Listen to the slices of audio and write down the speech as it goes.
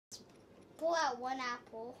pull out one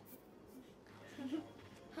apple.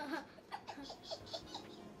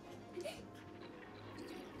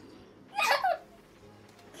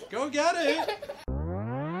 Go get it!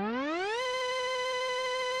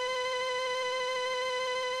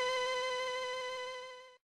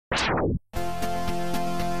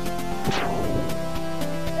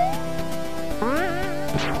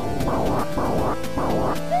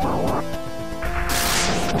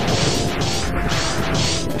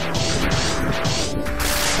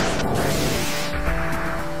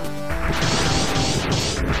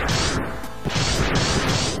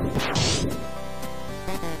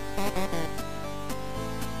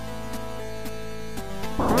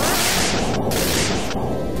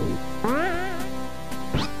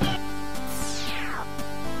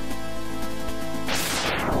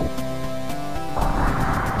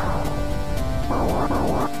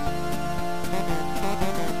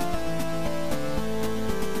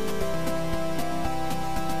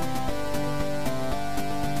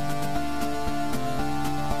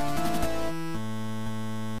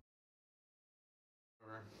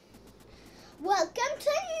 Welcome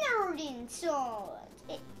to Nerdin Swords.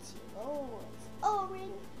 It's yours,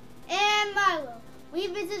 Oren and Milo. We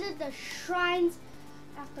visited the shrines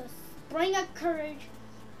of the Spring of Courage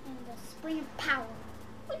and the Spring of Power,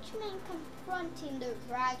 which meant confronting the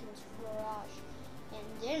dragon's flourish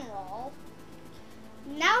and general.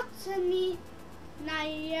 Now to meet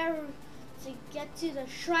Nair to get to the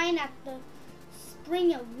shrine at the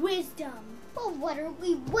Spring of Wisdom. Well, what are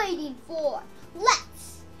we waiting for?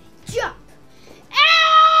 Let's jump!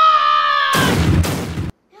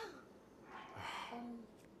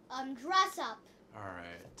 Dress up.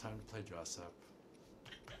 Alright, time to play dress up.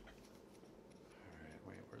 Alright,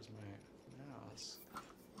 wait, where's my mouse?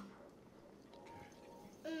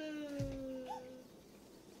 Okay.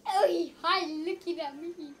 Oh, hi, looking at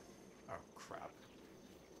me. Oh, crap.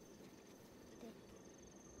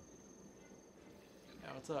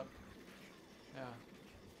 Yeah, what's up? Yeah.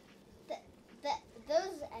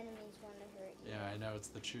 Those enemies want to hurt you. Yeah, I know, it's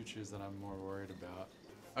the choo-choos that I'm more worried about.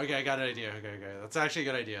 Okay, I got an idea. Okay. That's actually a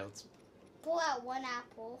good idea. Let's pull out one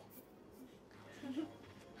apple.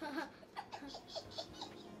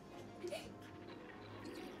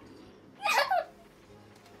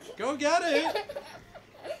 Go get it!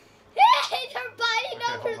 They're fighting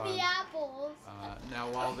over hold on. the apples. Now,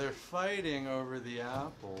 while they're fighting over the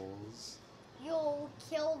apples... You'll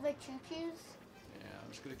kill the choo-choos? Yeah, I'm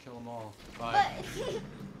just gonna kill them all. Bye.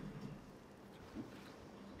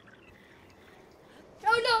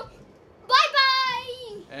 Oh no!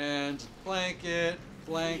 Bye-bye! And blanket.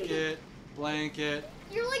 You're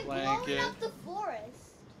like blanket. blowing up the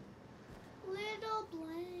forest. Little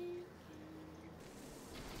blanket.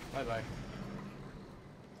 Bye-bye.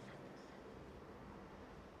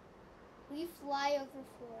 We fly over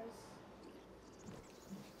forest.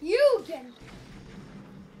 You can.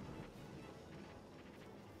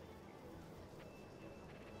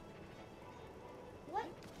 What?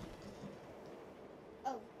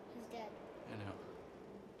 Oh, he's dead. I know.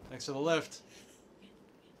 Thanks for the lift.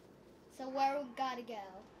 So where we gotta go?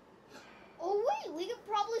 Oh wait, we could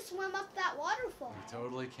probably swim up that waterfall. We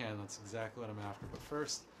totally can. That's exactly what I'm after. But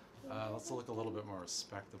first, let's look a little bit more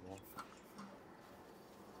respectable.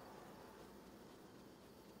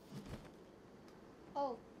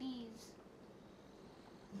 Oh, bees.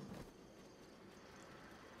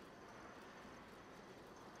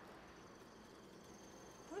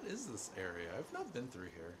 What is this area? I've not been through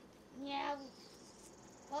here. Yeah.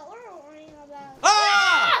 What were we worrying about?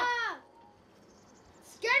 Ah!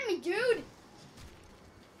 Scared me, dude.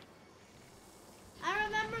 I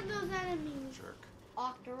remember those enemies. Jerk.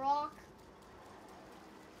 Octorok.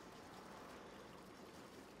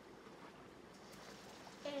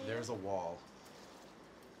 There's a wall.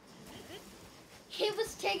 He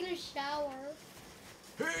was taking a shower.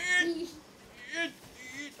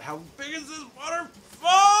 How big is this waterfall?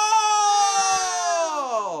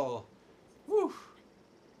 Whew.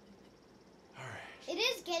 Alright. It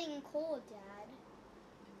is getting cold, Dad.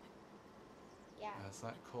 Yeah. It's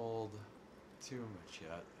not cold too much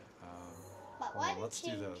yet. But why let's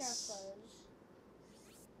do change our this. clothes?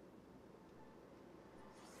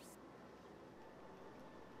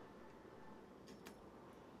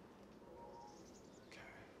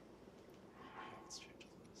 Okay. Let's change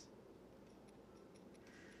this.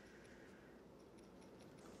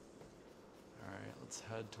 Alright, let's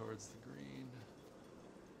head towards the green.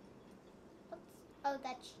 Oh,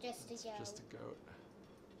 that's just It's a goat. just a goat.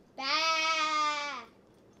 Bah!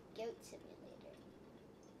 Goat simulator.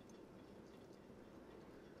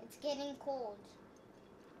 It's getting cold.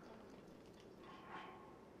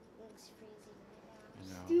 It's freezing right I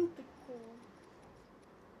now. know. Stupid cold.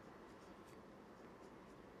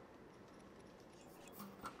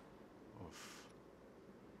 Oof.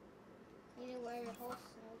 You need to wear your whole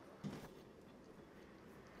snow.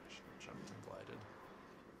 I should have jumped and glided.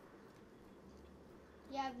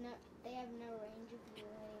 They have no range of you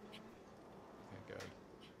anymore. Okay, good.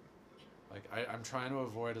 Like, I'm trying to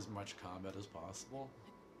avoid as much combat as possible.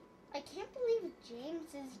 I can't believe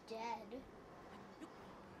James is dead.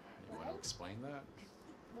 You want to explain that?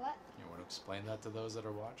 What? You want to explain that to those that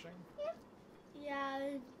are watching? Yeah.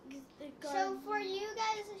 So for you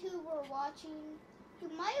guys who were watching, you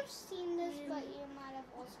might have seen this, but you might have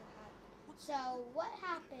also had. So what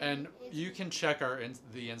happened? And is you can check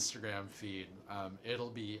the Instagram feed. It'll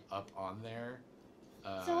be up on there.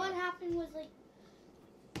 So what happened was like.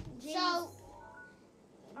 James, so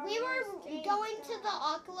we were going to the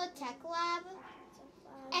Oculus Tech Lab,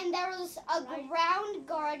 and there was a ground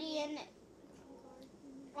guardian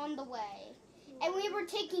on the way, and we were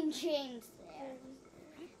taking James there.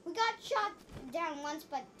 We got shot down once,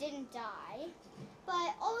 but didn't die.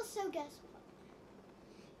 But also, guess what?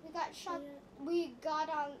 We got shot. We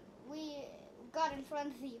got in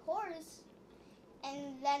front of the horse,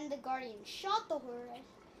 and then the guardian shot the horse,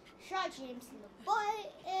 shot James in the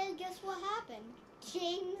butt, and guess what happened?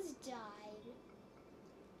 James died.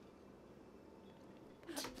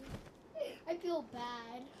 I feel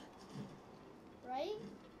bad, right?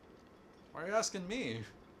 Why are you asking me?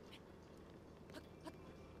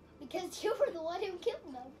 Because you were the one who killed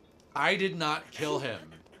him. I did not kill him.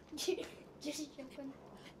 Just jumping.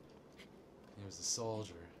 He was a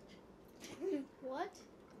soldier. What?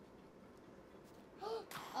 Oh,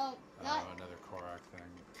 Oh, not. another Korok thing.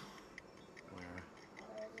 Where?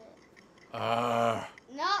 Where is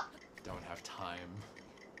it? No. Don't have time.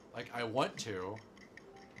 Like, I want to,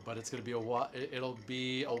 but it's gonna be a while. It'll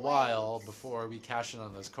be a while before we cash in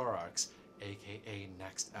on those Koroks. AKA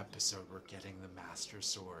next episode, we're getting the Master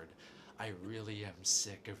Sword. I really am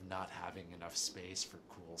sick of not having enough space for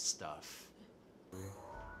cool stuff.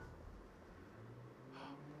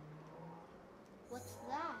 What's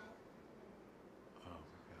that? Oh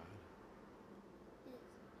my god.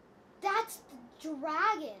 That's the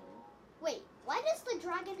dragon. Wait, why does the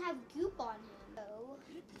dragon have goop on him? Oh.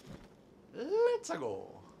 Let's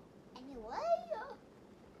go. Anyway.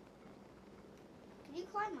 Can you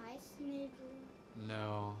climb ice?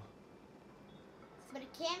 No. But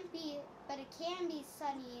it can't be. But it can be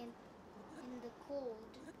sunny in the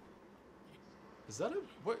cold. Is that a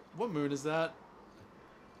what moon is that?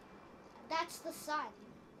 That's the sun.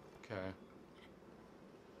 Okay.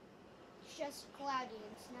 It's just cloudy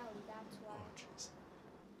and snowy. That's why. Oh jeez.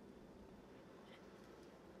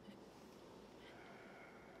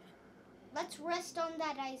 Let's rest on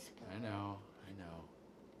that ice. I know.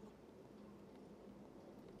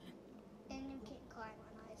 And you can't climb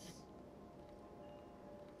on ice.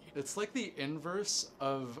 It's like the inverse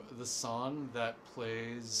of the song that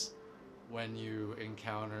plays when you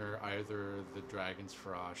encounter either the Dragon's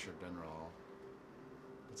Frosh or Dinral.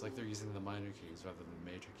 It's like they're using the minor keys rather than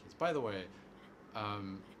the major keys. By the way,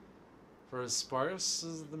 for as sparse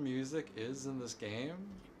as the music is in this game,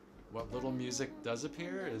 what little music does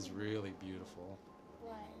appear is really beautiful.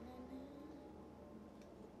 What?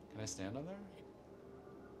 Can I stand on there?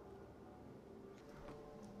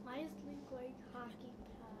 Why is Link wearing hockey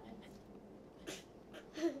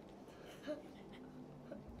pads?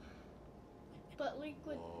 But Link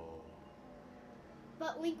would. Whoa.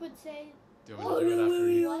 But Link would say. Do you want me to do it after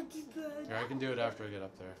you? Hockey pads. Here, I can do it after I get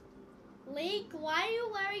up there. Link, why are you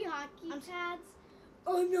wearing hockey pads?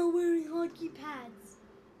 I'm not wearing hockey pads.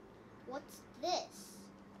 What's this?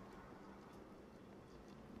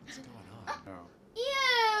 What's going on? Oh. Ew!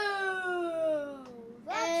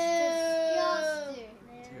 That's disgusting.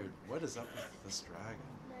 Dude, what is up with this dragon?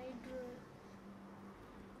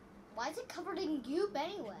 Why is it covered in goop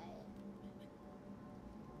anyway?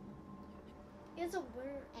 It's a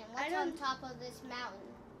weird. And what's on top of this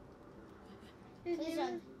mountain? Please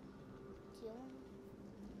don't.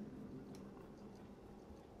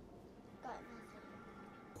 Got nothing.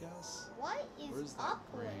 Guess. What is Where's that up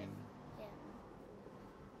with green? him?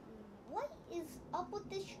 What is up with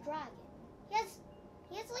this dragon?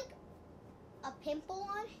 He has like a pimple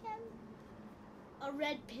on him. A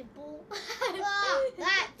red pimple.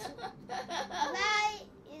 That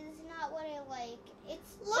is not what I like.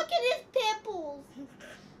 It's look at his pimples.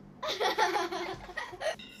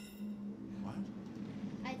 What?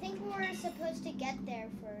 I think we're supposed to get there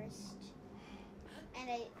first, and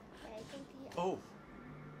I think he. Oh.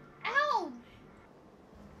 Ow!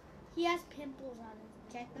 He has pimples on him.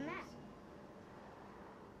 Check the map.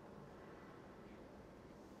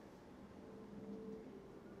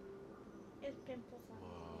 has pimples on his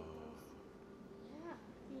Whoa. nipples. Yeah.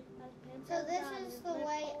 He has pimples So this on is his the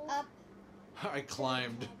way nipples. up. I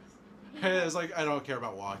climbed. It's like I don't care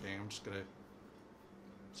about walking. I'm just gonna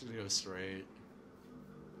go straight.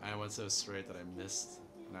 I went so straight that I missed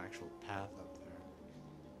an actual path up there.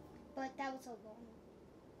 But that was a long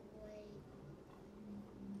way.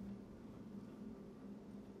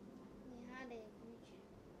 We had to reach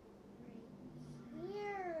right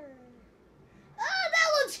here. Oh, that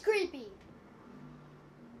looks creepy.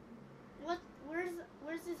 What?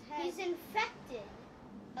 Where's his head? He's infected.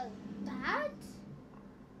 Oh, that?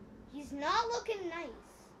 He's not looking nice.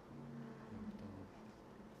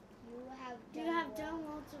 You have done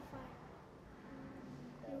well to find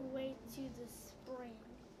your way to the spring.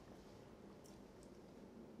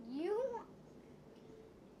 You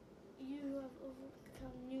have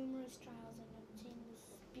overcome numerous trials and obtained the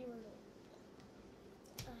spirit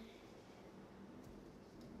of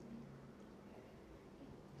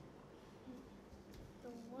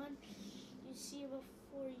the one you see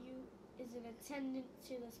before you is an attendant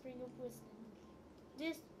to the spring of wisdom.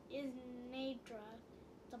 This is Nadra,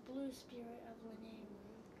 the blue spirit of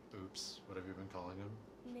Lineru. Oops. What have you been calling him?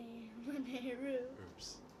 Lineru. Oops.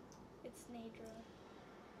 It's Nadra.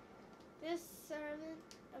 This servant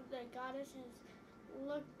of the goddess has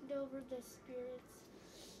looked over the spirits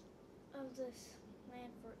of this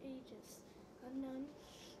land for ages, unknown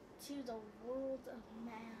to the world of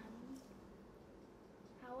man.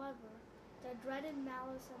 However, the dreaded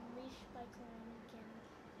malice unleashed by Kalanigan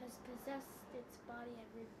has possessed its body and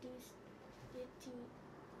reduced it to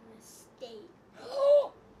this state.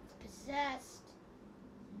 It's possessed.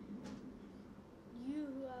 You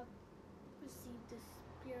have received the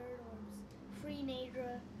spirit orbs. Free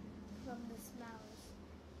Nadra from this malice.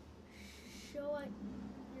 Show it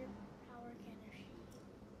your power can achieve.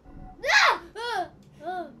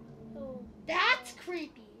 That's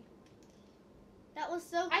creepy. That was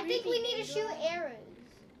so creepy. I think we need to Nadra. shoot arrows.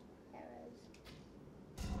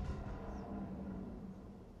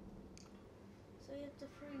 So you have to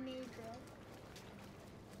free Nadra.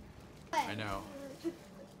 I know.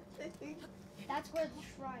 That's where the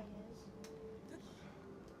shrine is.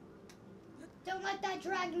 Don't let that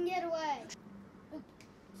dragon get away. Oop,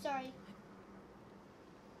 sorry.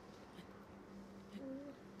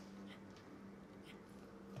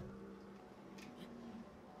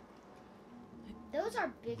 Those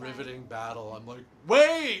are big. Riveting battle. I'm like,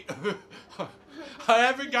 wait! I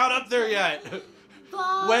haven't got up there yet.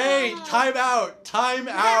 Wait! Time out! Time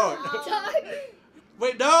out!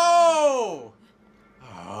 Wait! No!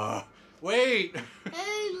 Wait!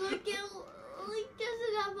 Hey, look,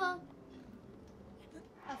 doesn't have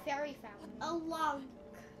A fairy fountain. a lung.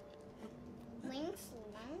 Link's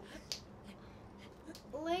lung.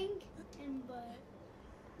 Link and butt.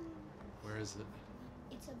 Where is it?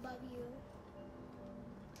 It's above you.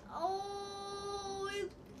 Oh,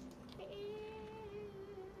 it's...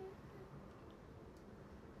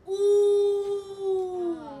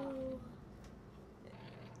 Ooh.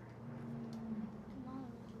 Come on,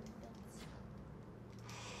 that's...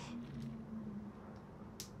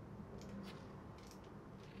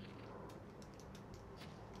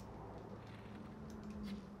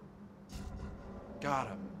 Got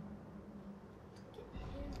him.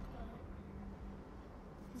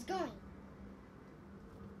 He's going. Now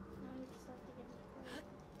we just have to get it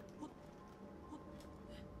close.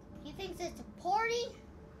 He thinks it's a party.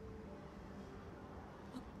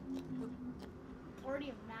 Party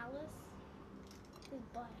of malice. His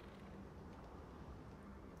butt.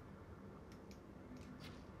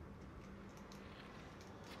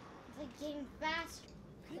 It's like getting faster.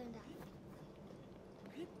 Going down.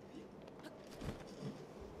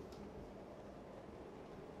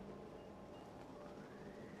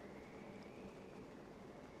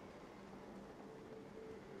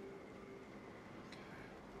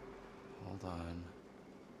 Hold on.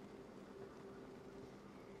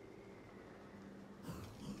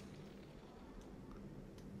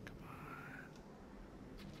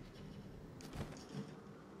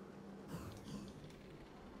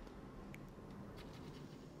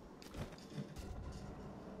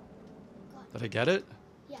 Did I get it?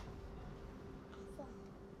 Yeah.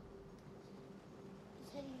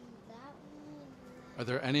 He's heading that way. Are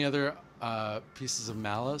there any other pieces of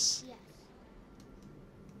malice? Yes.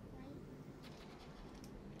 Right?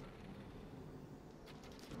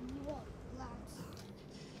 Whoa, glass.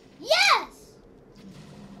 Yes!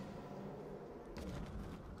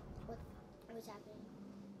 What's happening?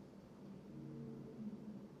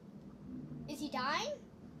 Is he dying?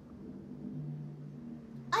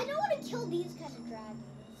 I don't want to kill these kind of dragons.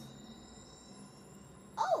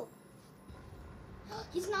 Oh!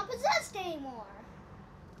 He's not possessed anymore.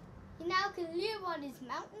 He now can live on his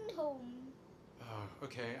mountain home. Oh,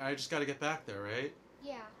 okay. I just gotta get back there, right?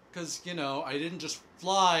 Yeah. Because, you know, I didn't just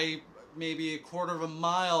fly maybe a quarter of a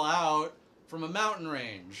mile out from a mountain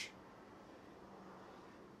range.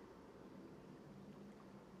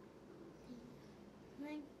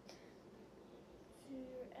 Thanks to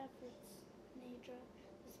your efforts, Nature,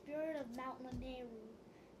 the spirit of Mount Laneru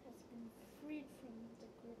has been freed from the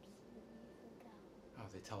grips of the evil god. Oh,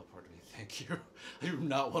 they teleported me. Thank you. I do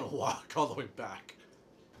not want to walk all the way back.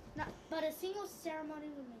 But a single ceremony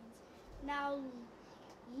remains. Now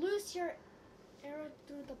loose your arrow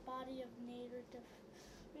through the body of Nature to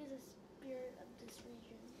free the spirit of this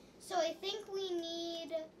region. So I think we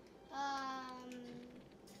need,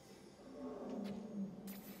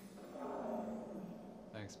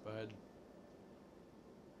 Thanks, bud.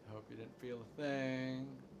 I hope you didn't feel a thing.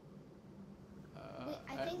 Wait,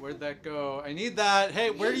 I think where'd that go? I need that.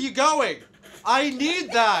 Hey, where are you going? I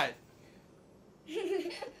need that.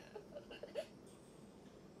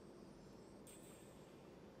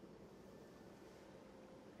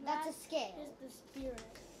 that's a That scale. is the spirit.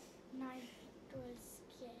 Ninth was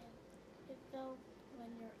scale. It fell when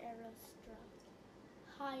your arrow struck.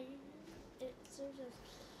 High, it serves as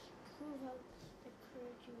proof of the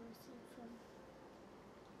courage you received from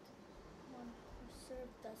one who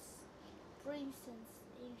served us spring since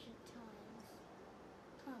ancient times.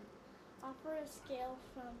 Come, offer a scale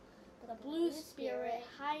from the blue spirit,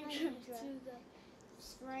 Hydra, Hydra, to the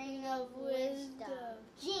Spring of wisdom.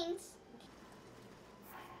 Jinx.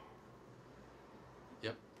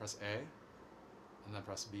 Yep, press A. And then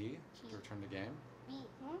press B to return to game. B.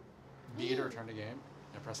 Huh? B to return to game.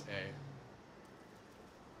 And press A.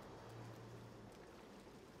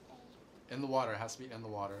 In the water. It has to be in the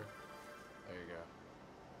water. There you go.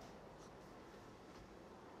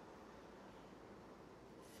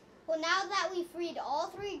 Well, now that we freed all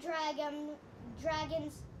three dragons,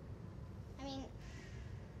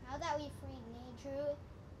 now that we freed Nature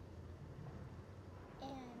and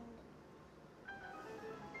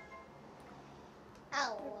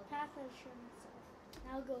Your path has shown itself.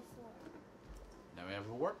 Now go forward. Now we have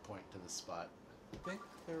a warp point to this spot. I think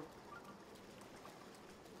they're...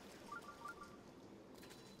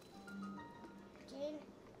 Jane.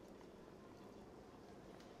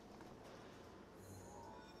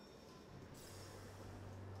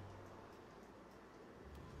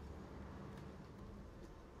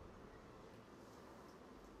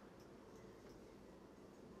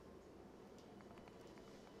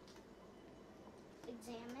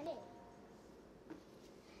 Examine it.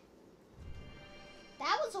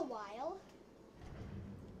 That was a while.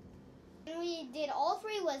 And we did all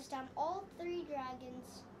three wisdom, all three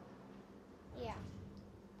dragons. Yeah.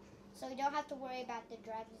 So we don't have to worry about the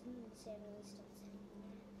dragons and wisdoms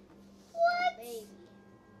anymore. What? Baby.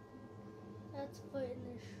 Let's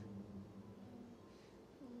finish.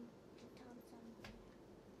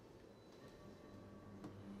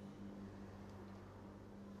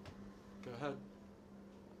 Go ahead.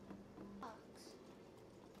 Box.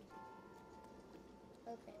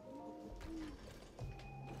 Okay.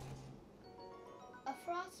 A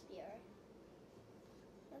frost spear.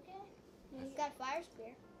 Okay. We've got fire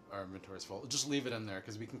spear. Our inventory's full. Just leave it in there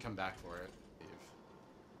because we can come back for it.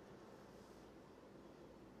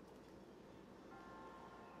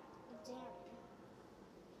 Leave.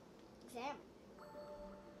 Examine.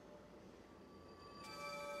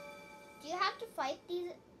 Do you have to fight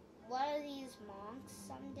one of these monks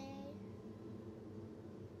someday?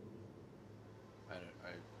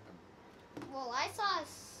 Well, I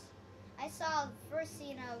saw the first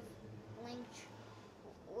scene of Link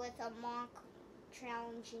with a monk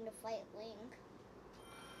challenging to fight Link.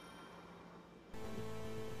 I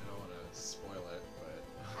don't want to spoil it, but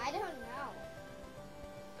I don't know.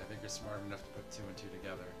 I think you're smart enough to put two and two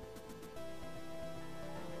together.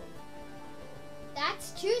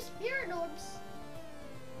 That's 2 spirit orbs.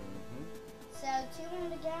 Mm-hmm. So 2 more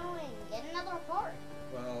to go and get another heart.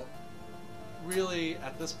 Well, really,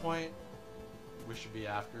 at this point, we should be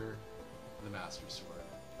after the Master Sword.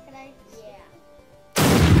 Can I? Yeah.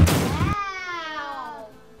 Wow.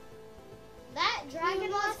 That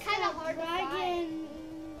dragon was kind of hard to fight. Dragon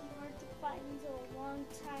hard to fight until a long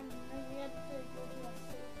time, and then we had to go to a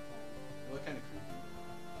safe place. You look kind of creepy.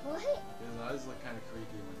 What? His eyes look kind of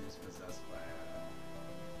creepy when he was possessed by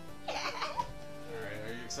Alright,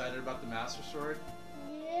 are you excited about the Master Sword?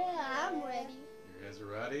 Yeah, I'm ready. You guys are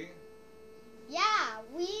ready? Yeah,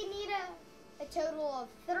 we need a total of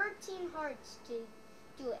 13 hearts to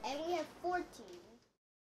do it, and we have 14.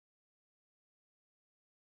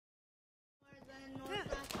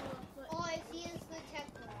 All I see is the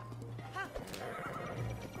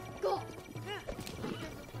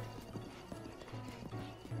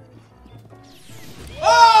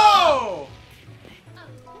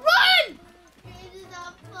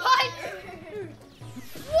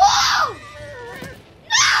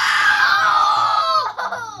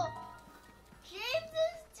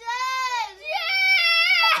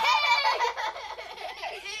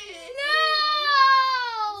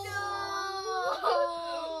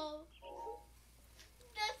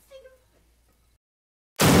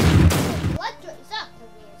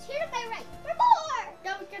your right for more.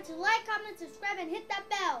 Don't forget to like, comment, subscribe, and hit that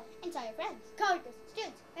bell. And tell your friends, Coworkers,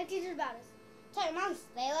 students, and teachers about us. tell your moms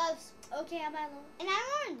they love. Okay, I'm Milo. And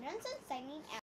I'm Lauren Johnson signing out.